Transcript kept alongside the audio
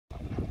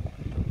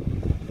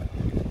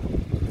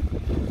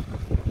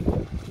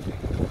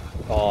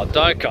Oh,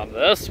 don't come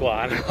this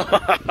one.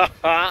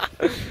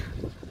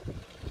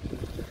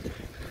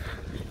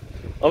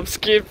 I'm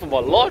scared for my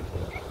life.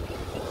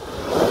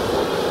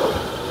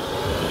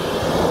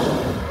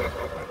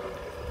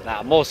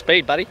 Nah, more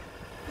speed, buddy.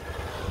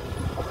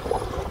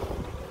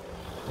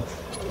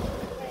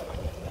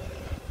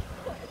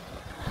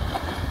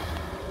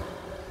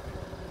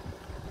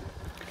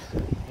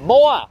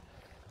 More!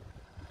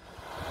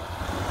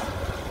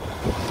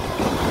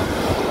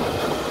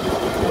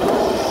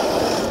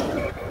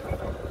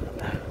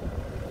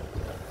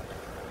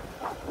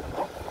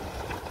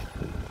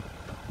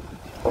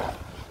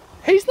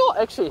 He's not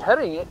actually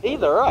hitting it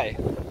either, eh?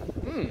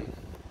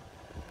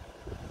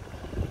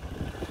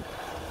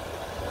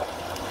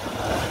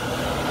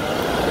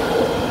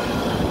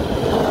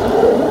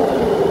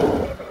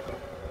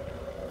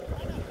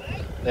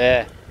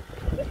 Yeah.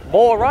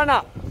 More run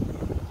up.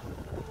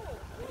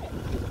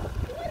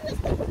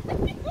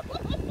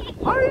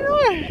 I don't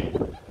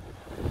know.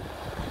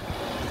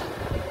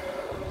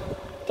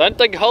 Don't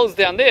dig holes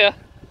down there.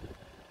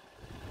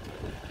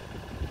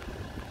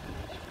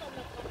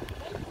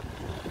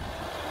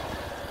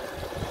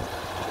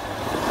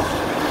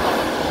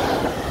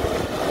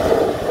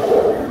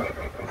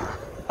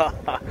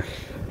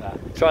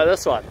 Try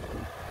this one.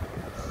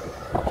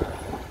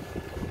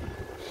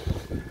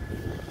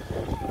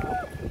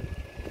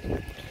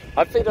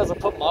 Hopefully he doesn't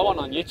put my one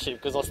on YouTube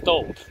because I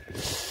stalled.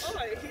 Oh,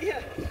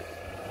 yeah.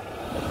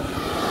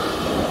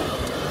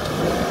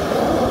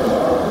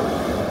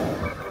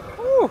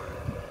 Woo.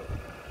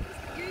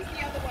 Use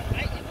the other one,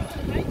 mate. You're not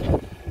going to make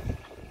it.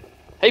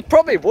 He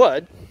probably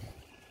would.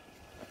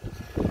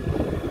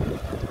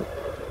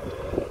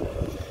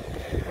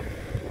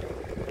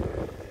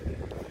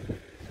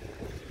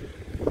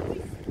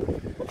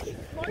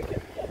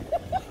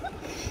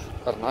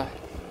 I don't know.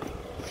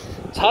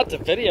 It's hard to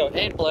video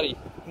and bloody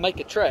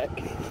make a track.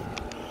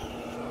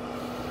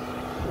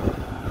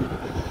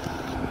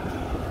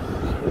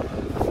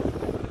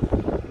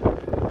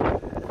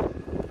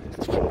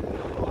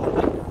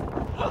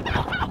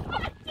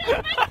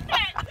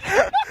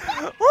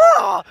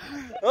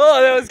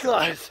 Oh, that was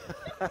close.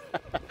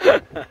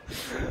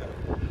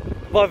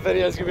 My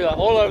video's gonna be like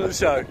all over the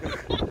show.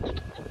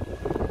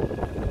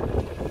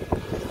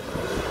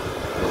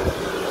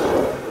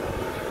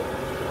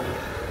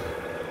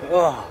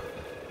 Oh.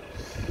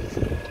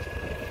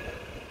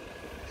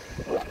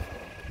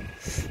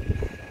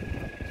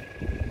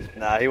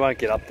 Nah, he won't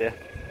get up there.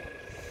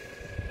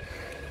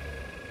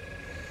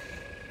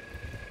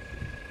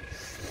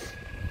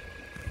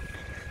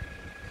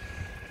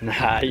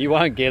 Nah, you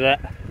won't get it.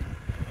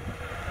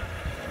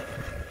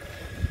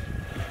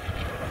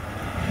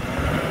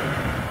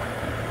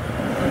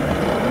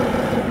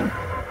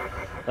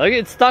 Don't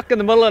get stuck in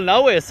the middle of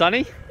nowhere,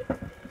 Sonny.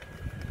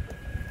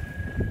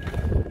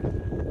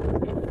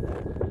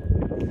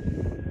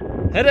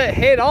 Hit it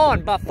head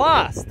on, but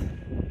fast.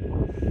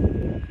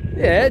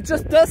 Yeah,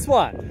 just this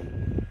one.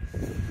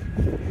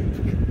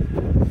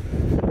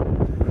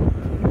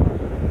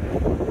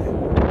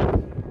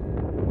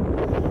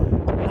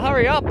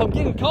 Hurry up, I'm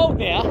getting cold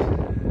now.